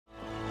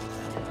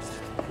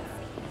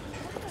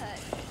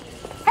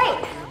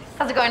Hey,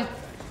 how's it going?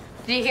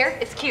 Did you hear?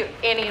 It's cute,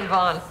 Annie and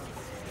Vaughn.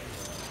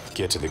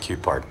 Get to the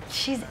cute part.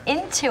 She's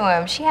into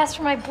him. She asked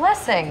for my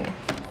blessing.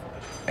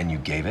 And you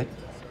gave it?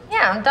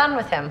 Yeah, I'm done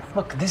with him.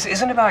 Look, this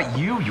isn't about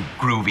you, you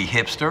groovy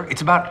hipster.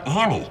 It's about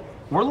Annie.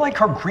 We're like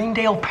her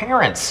Greendale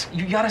parents.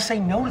 You gotta say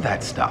no to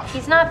that stuff.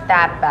 He's not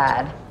that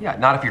bad. Yeah,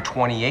 not if you're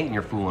 28 and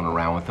you're fooling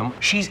around with him.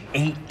 She's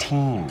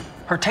 18.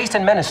 Her taste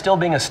in men is still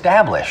being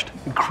established.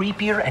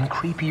 Creepier and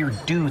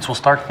creepier dudes will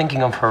start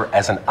thinking of her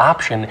as an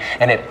option,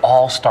 and it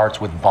all starts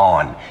with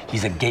Vaughn.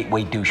 He's a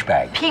gateway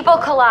douchebag. People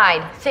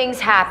collide. Things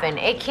happen.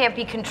 It can't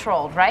be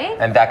controlled, right?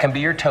 And that can be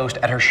your toast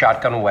at her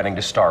shotgun wedding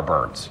to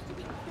Starbirds.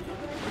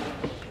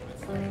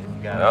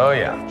 Oh,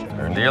 yeah.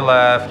 Turn to your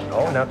left.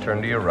 Oh, now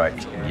turn to your right.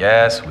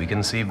 Yes, we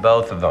can see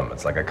both of them.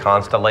 It's like a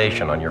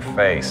constellation on your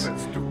face.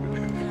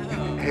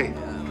 Hey,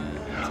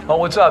 Oh,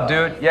 what's up,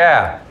 dude?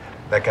 Yeah.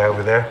 that guy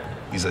over there,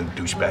 he's a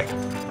douchebag.